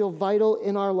 and still vital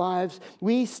in our lives.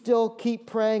 We still keep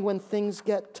praying when things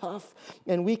get tough,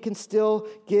 and we can still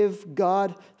give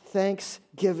God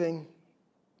thanksgiving.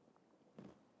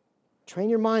 Train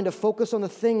your mind to focus on the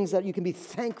things that you can be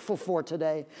thankful for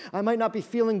today. I might not be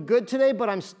feeling good today, but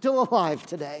I'm still alive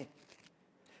today.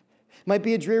 It might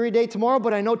be a dreary day tomorrow,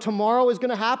 but I know tomorrow is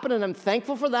going to happen, and I'm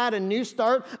thankful for that. A new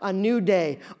start, a new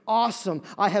day. Awesome.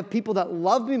 I have people that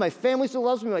love me. My family still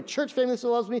loves me. My church family still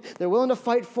loves me. They're willing to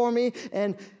fight for me.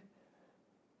 And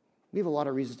we have a lot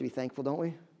of reasons to be thankful, don't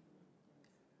we?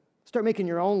 Start making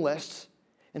your own lists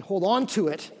and hold on to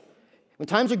it. When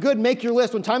times are good, make your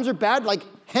list. When times are bad, like,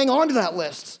 hang on to that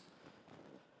list.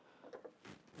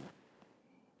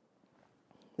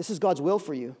 This is God's will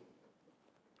for you.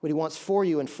 What He wants for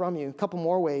you and from you. A couple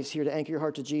more ways here to anchor your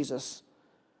heart to Jesus.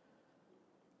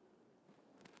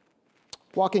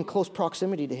 Walk in close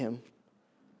proximity to Him.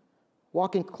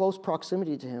 Walk in close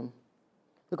proximity to Him.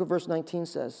 Look what verse 19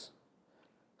 says.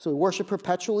 So we worship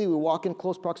perpetually, we walk in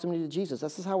close proximity to Jesus.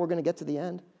 This is how we're going to get to the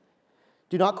end.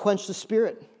 Do not quench the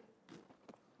Spirit.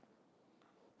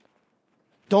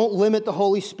 Don't limit the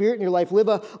Holy Spirit in your life. Live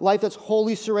a life that's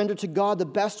wholly surrendered to God the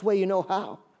best way you know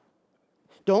how.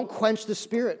 Don't quench the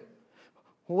Spirit.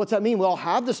 Well, what's that mean? We all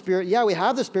have the Spirit. Yeah, we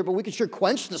have the Spirit, but we can sure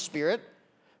quench the Spirit.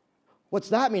 What's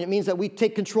that mean? It means that we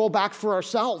take control back for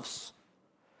ourselves.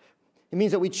 It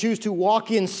means that we choose to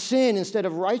walk in sin instead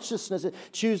of righteousness.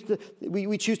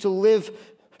 We choose to live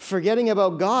forgetting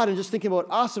about God and just thinking about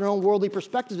us and our own worldly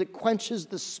perspectives. It quenches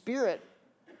the Spirit.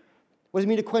 What does it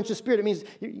mean to quench the Spirit? It means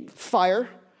fire,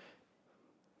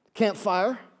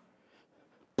 campfire,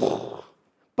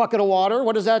 bucket of water.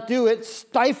 What does that do? It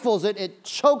stifles it. It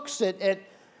chokes it. It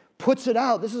puts it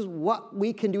out. This is what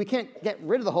we can do. We can't get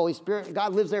rid of the Holy Spirit.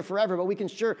 God lives there forever, but we can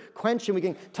sure quench Him. We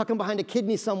can tuck Him behind a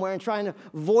kidney somewhere and try and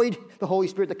avoid the Holy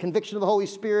Spirit, the conviction of the Holy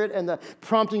Spirit and the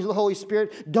promptings of the Holy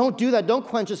Spirit. Don't do that. Don't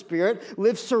quench the Spirit.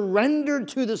 Live surrendered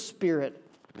to the Spirit.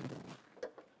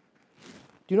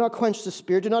 Do not quench the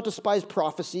Spirit. Do not despise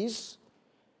prophecies.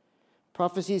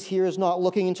 Prophecies here is not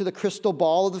looking into the crystal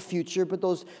ball of the future, but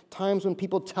those times when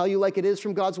people tell you like it is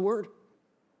from God's Word.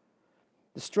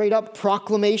 The straight up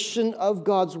proclamation of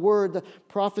God's Word. The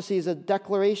prophecy is a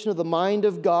declaration of the mind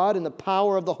of God and the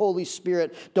power of the Holy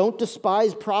Spirit. Don't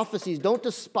despise prophecies. Don't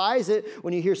despise it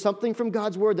when you hear something from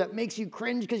God's Word that makes you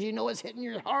cringe because you know it's hitting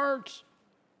your heart.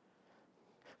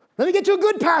 Let me get to a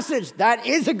good passage. That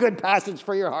is a good passage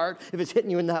for your heart if it's hitting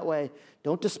you in that way.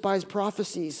 Don't despise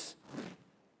prophecies.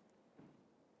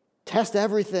 Test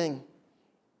everything.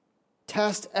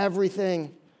 Test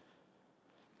everything.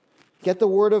 Get the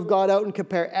Word of God out and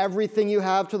compare everything you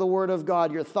have to the Word of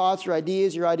God. Your thoughts, your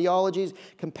ideas, your ideologies.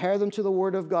 Compare them to the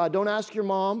Word of God. Don't ask your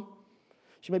mom.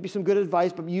 She might be some good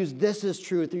advice, but use this as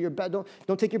truth.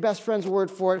 Don't take your best friend's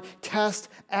word for it. Test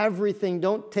everything.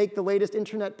 Don't take the latest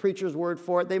internet preacher's word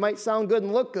for it. They might sound good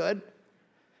and look good.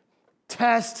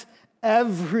 Test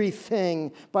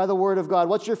everything by the Word of God.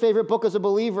 What's your favorite book as a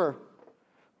believer?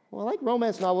 Well, I like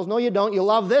romance novels. No, you don't. You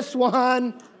love this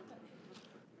one.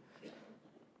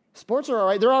 Sports are all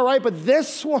right. They're all right, but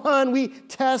this one, we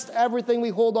test everything. We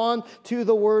hold on to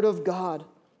the Word of God.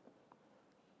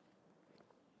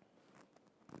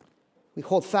 We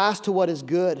hold fast to what is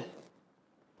good.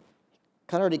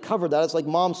 Kind of already covered that. It's like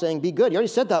mom saying, be good. You already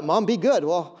said that, Mom, be good.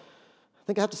 Well, I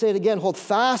think I have to say it again. Hold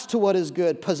fast to what is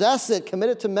good. Possess it. Commit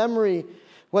it to memory.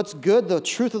 What's good? The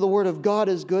truth of the Word of God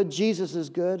is good. Jesus is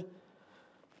good.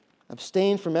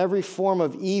 Abstain from every form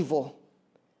of evil.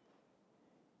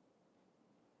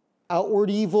 Outward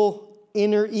evil,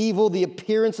 inner evil, the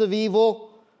appearance of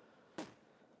evil.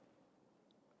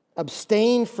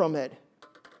 Abstain from it.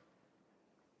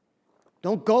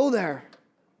 Don't go there.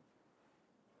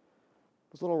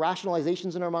 those little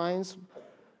rationalizations in our minds.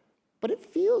 But it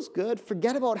feels good.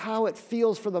 Forget about how it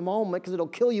feels for the moment because it'll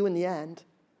kill you in the end.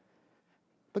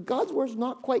 But God's word's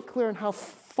not quite clear on how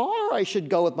far I should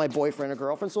go with my boyfriend or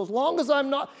girlfriend. So as long as I'm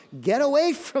not, get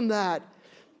away from that.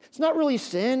 It's not really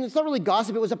sin. It's not really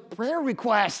gossip. It was a prayer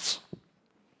request.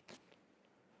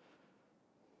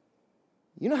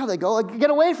 You know how they go. Like, get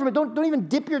away from it. Don't even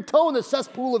dip your toe in the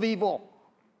cesspool of evil.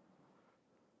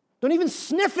 Don't even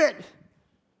sniff it.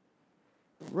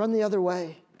 Run the other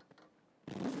way.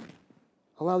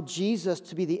 Allow Jesus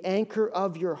to be the anchor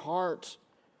of your heart,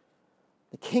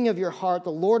 the king of your heart,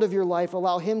 the Lord of your life.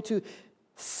 Allow him to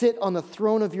sit on the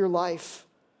throne of your life.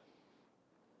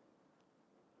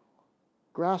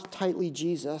 Grasp tightly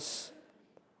Jesus,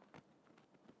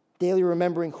 daily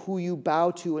remembering who you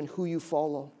bow to and who you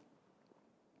follow.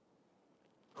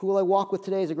 Who will I walk with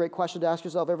today is a great question to ask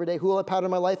yourself every day. Who will I pattern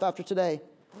my life after today?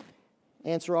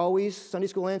 Answer always, Sunday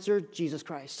school answer, Jesus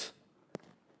Christ.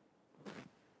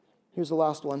 Here's the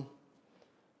last one.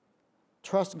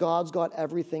 Trust God's got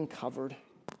everything covered.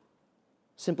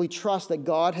 Simply trust that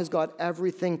God has got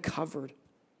everything covered.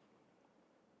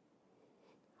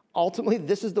 Ultimately,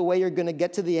 this is the way you're going to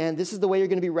get to the end. This is the way you're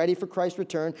going to be ready for Christ's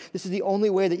return. This is the only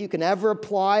way that you can ever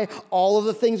apply all of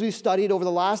the things we've studied over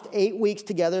the last 8 weeks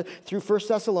together through 1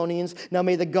 Thessalonians. Now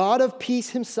may the God of peace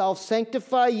himself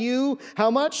sanctify you,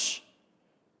 how much?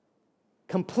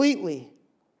 Completely.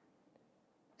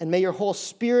 And may your whole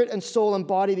spirit and soul and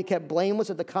body be kept blameless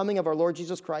at the coming of our Lord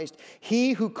Jesus Christ.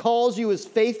 He who calls you is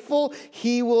faithful.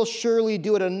 He will surely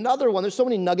do it. Another one. There's so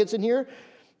many nuggets in here.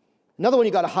 Another one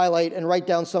you got to highlight and write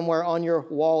down somewhere on your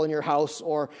wall in your house,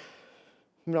 or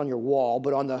not on your wall,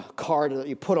 but on the card that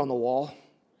you put on the wall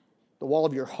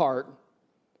of your heart.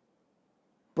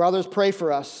 Brothers, pray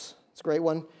for us. It's a great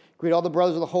one. Greet all the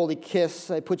brothers with a holy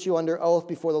kiss. I put you under oath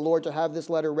before the Lord to have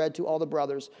this letter read to all the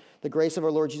brothers. The grace of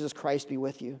our Lord Jesus Christ be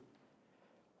with you.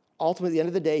 Ultimately, at the end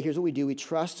of the day, here's what we do. We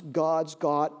trust God's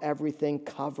got everything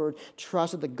covered.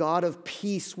 Trust that the God of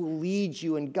peace will lead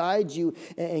you and guide you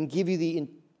and give you the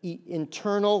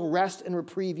internal rest and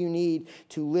reprieve you need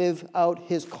to live out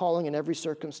his calling in every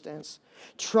circumstance.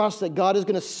 Trust that God is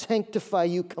going to sanctify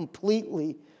you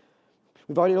completely.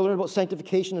 We've already learned about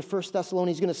sanctification in 1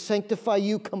 Thessalonians. He's going to sanctify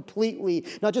you completely.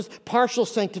 Not just partial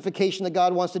sanctification that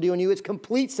God wants to do in you. It's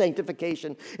complete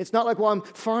sanctification. It's not like, well, I'm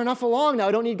far enough along now.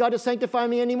 I don't need God to sanctify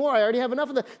me anymore. I already have enough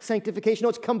of the sanctification. No,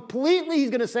 it's completely he's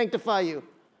going to sanctify you.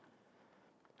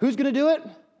 Who's going to do it?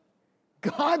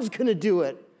 God's going to do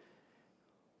it.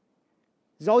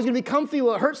 It's always going to be comfy.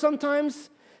 Will it hurt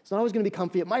sometimes? It's not always going to be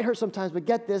comfy. It might hurt sometimes, but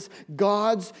get this.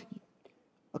 God's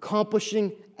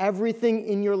accomplishing everything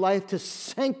in your life to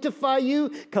sanctify you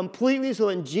completely so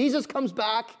when Jesus comes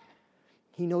back,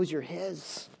 he knows you're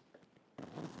his.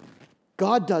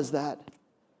 God does that.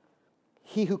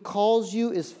 He who calls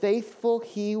you is faithful.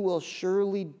 He will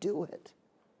surely do it.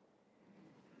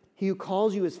 He who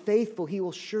calls you is faithful. He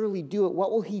will surely do it.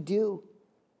 What will he do?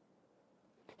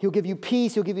 He'll give you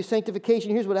peace. He'll give you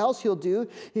sanctification. Here's what else he'll do.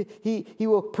 He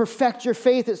will perfect your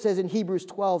faith, it says in Hebrews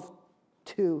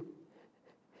 12:2.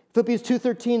 Philippians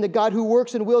 2:13, the God who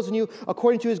works and wills in you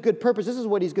according to his good purpose. This is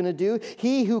what he's going to do.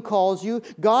 He who calls you,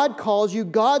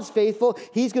 God's faithful.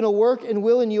 He's going to work and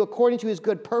will in you according to his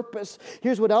good purpose.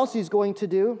 Here's what else he's going to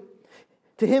do.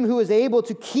 To him who is able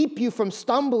to keep you from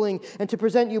stumbling and to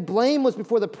present you blameless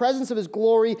before the presence of his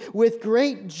glory with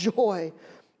great joy.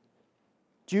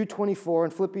 Jude 24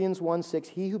 and Philippians 1:6,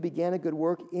 he who began a good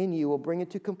work in you will bring it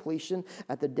to completion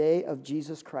at the day of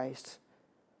Jesus Christ.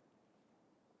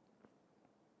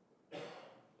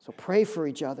 So pray for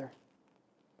each other,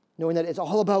 knowing that it's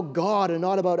all about God and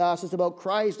not about us. It's about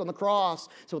Christ on the cross.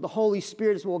 So the Holy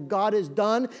Spirit is what God has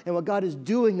done and what God is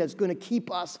doing that's going to keep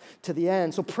us to the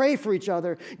end. So pray for each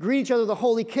other. Greet each other with a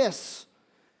holy kiss.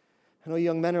 I know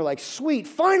young men are like, sweet,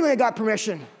 finally I got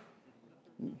permission.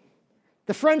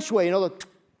 The French way,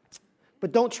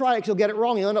 but don't try it because you'll get it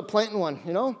wrong. You'll end up planting one,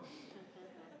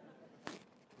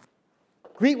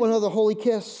 Greet one another with a holy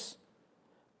kiss.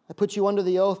 I put you under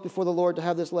the oath before the Lord to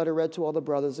have this letter read to all the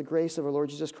brothers. The grace of our Lord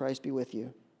Jesus Christ be with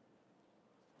you.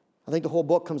 I think the whole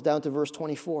book comes down to verse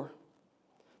 24.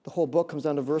 The whole book comes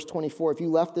down to verse 24. If you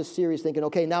left this series thinking,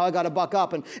 okay, now I got to buck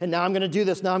up and now I'm going to do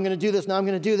this, now I'm going to do this, now I'm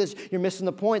going to do this, you're missing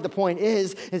the point. The point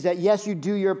is that yes, you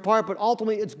do your part, but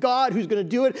ultimately it's God who's going to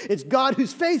do it. It's God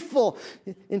who's faithful.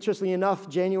 Interestingly enough,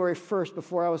 January 1st,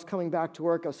 before I was coming back to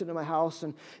work, I was sitting in my house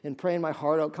and praying my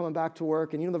heart out, coming back to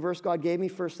work. And the verse God gave me?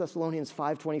 1 Thessalonians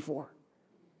 5:24.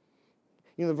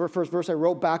 The first verse I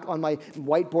wrote back on my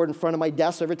whiteboard in front of my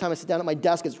desk. So every time I sit down at my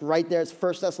desk, it's right there. It's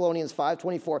 1 Thessalonians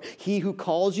 5:24. He who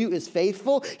calls you is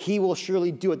faithful. He will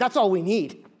surely do it. That's all we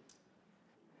need.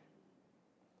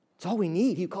 It's all we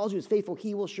need. He calls you as faithful.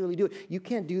 He will surely do it. You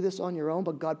can't do this on your own,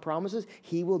 but God promises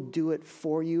He will do it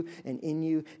for you and in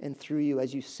you and through you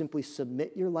as you simply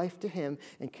submit your life to Him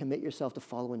and commit yourself to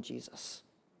following Jesus.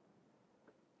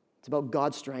 It's about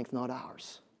God's strength, not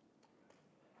ours.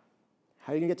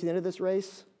 How are you going to get to the end of this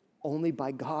race? Only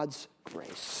by God's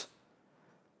grace.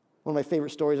 One of my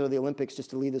favorite stories of the Olympics, just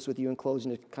to leave this with you in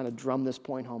closing, to kind of drum this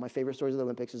point home. My favorite stories of the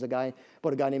Olympics is about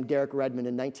a guy named Derek Redmond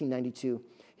in 1992.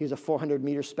 He was a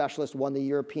 400-meter specialist, won the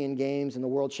European Games and the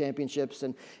World Championships,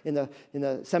 and in the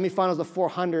semifinals of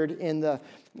 400 in the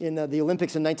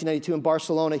Olympics in 1992 in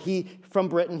Barcelona, from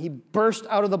Britain, he burst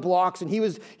out of the blocks, and he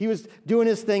was doing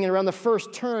his thing, and around the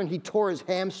first turn, he tore his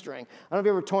hamstring. I don't know if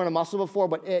you've ever torn a muscle before,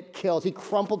 but it kills. He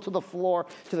crumpled to the floor,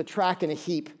 to the track in a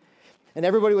heap. And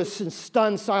everybody was in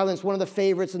stunned silence, one of the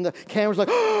favorites, and the camera's like,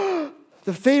 oh,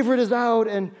 the favorite is out,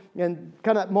 and kind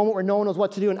of that moment where no one knows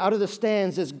what to do, and out of the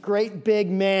stands, this great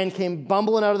big man came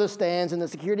bumbling out of the stands, and the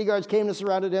security guards came and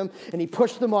surrounded him, and he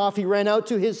pushed them off. He ran out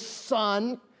to his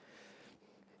son,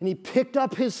 and he picked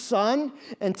up his son,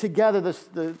 and together,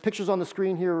 the picture's on the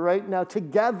screen here right now,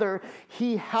 together,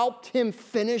 he helped him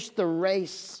finish the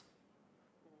race.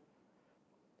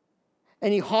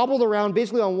 And he hobbled around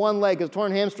basically on one leg, a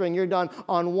torn hamstring, you're done.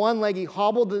 On one leg, he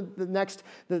hobbled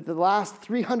the last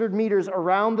 300 meters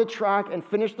around the track and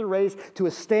finished the race to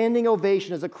a standing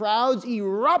ovation as the crowds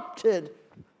erupted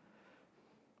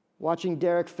watching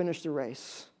Derek finish the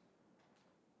race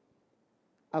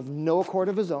of no accord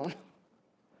of his own,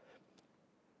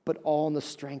 but all in the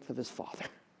strength of his Father.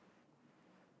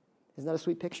 Isn't that a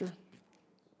sweet picture?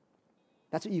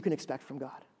 That's what you can expect from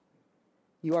God.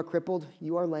 You are crippled,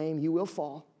 you are lame, you will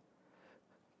fall.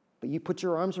 But you put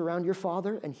your arms around your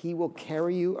Father, and He will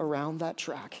carry you around that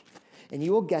track. And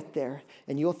you will get there,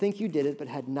 and you'll think you did it, but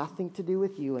it had nothing to do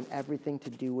with you and everything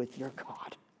to do with your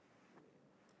God.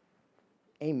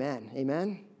 Amen.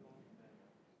 Amen?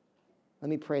 Let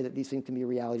me pray that these things can be a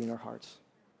reality in our hearts.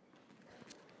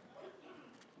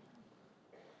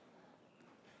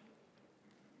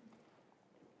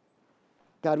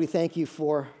 God, we thank you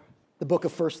for the book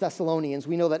of 1 Thessalonians.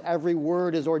 We know that every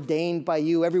word is ordained by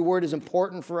you. Every word is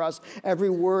important for us. Every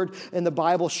word in the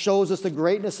Bible shows us the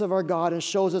greatness of our God and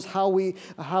shows us how we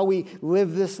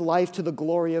live this life to the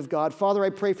glory of God. Father,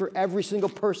 I pray for every single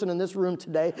person in this room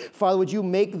today. Father, would you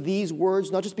make these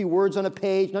words not just be words on a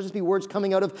page, not just be words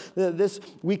coming out of this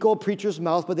week-old preacher's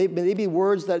mouth, but may they be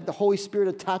words that the Holy Spirit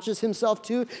attaches Himself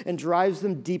to and drives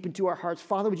them deep into our hearts.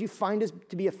 Father, would you find us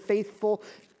to be a faithful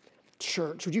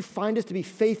church? Would you find us to be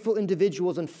faithful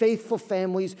individuals and faithful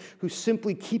families who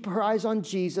simply keep our eyes on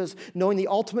Jesus, knowing the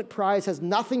ultimate prize has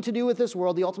nothing to do with this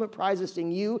world. The ultimate prize is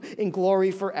seeing you in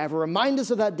glory forever. Remind us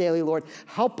of that daily, Lord.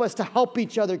 Help us to help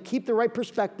each other, keep the right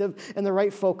perspective and the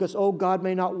right focus. Oh God,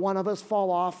 may not one of us fall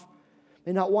off.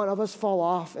 May not one of us fall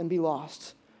off and be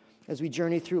lost. As we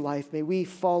journey through life, may we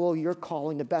follow your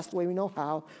calling the best way we know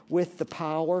how, with the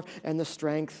power and the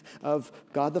strength of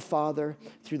God the Father,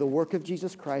 through the work of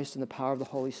Jesus Christ and the power of the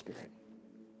Holy Spirit.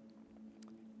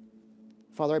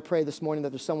 Father, I pray this morning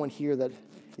that there's someone here that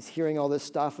is hearing all this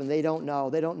stuff and they don't know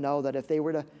that if they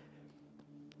were to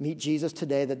meet Jesus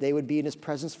today, that they would be in His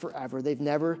presence forever. They've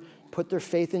never put their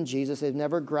faith in Jesus. They've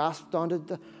never grasped onto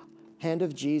the hand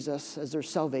of Jesus as their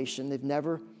salvation. They've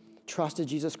never trusted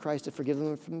Jesus Christ to forgive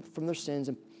them from their sins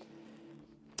and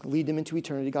lead them into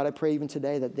eternity. God, I pray even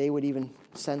today that they would even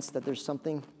sense that there's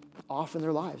something off in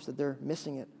their lives, that they're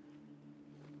missing it.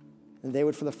 And they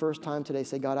would, for the first time today,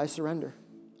 say, God, I surrender.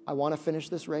 I want to finish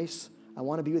this race. I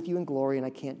want to be with you in glory, and I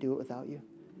can't do it without you.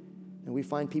 And we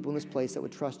find people in this place that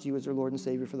would trust you as their Lord and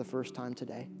Savior for the first time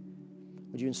today.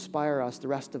 Would you inspire us, the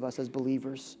rest of us as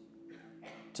believers,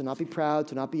 to not be proud,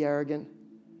 to not be arrogant,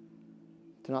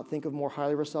 to not think of more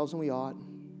highly of ourselves than we ought,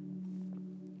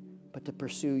 but to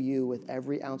pursue you with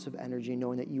every ounce of energy,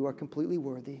 knowing that you are completely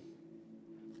worthy.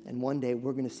 And one day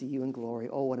we're going to see you in glory.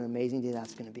 Oh, what an amazing day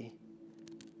that's going to be.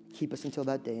 Keep us until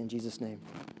that day in Jesus' name.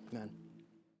 Amen.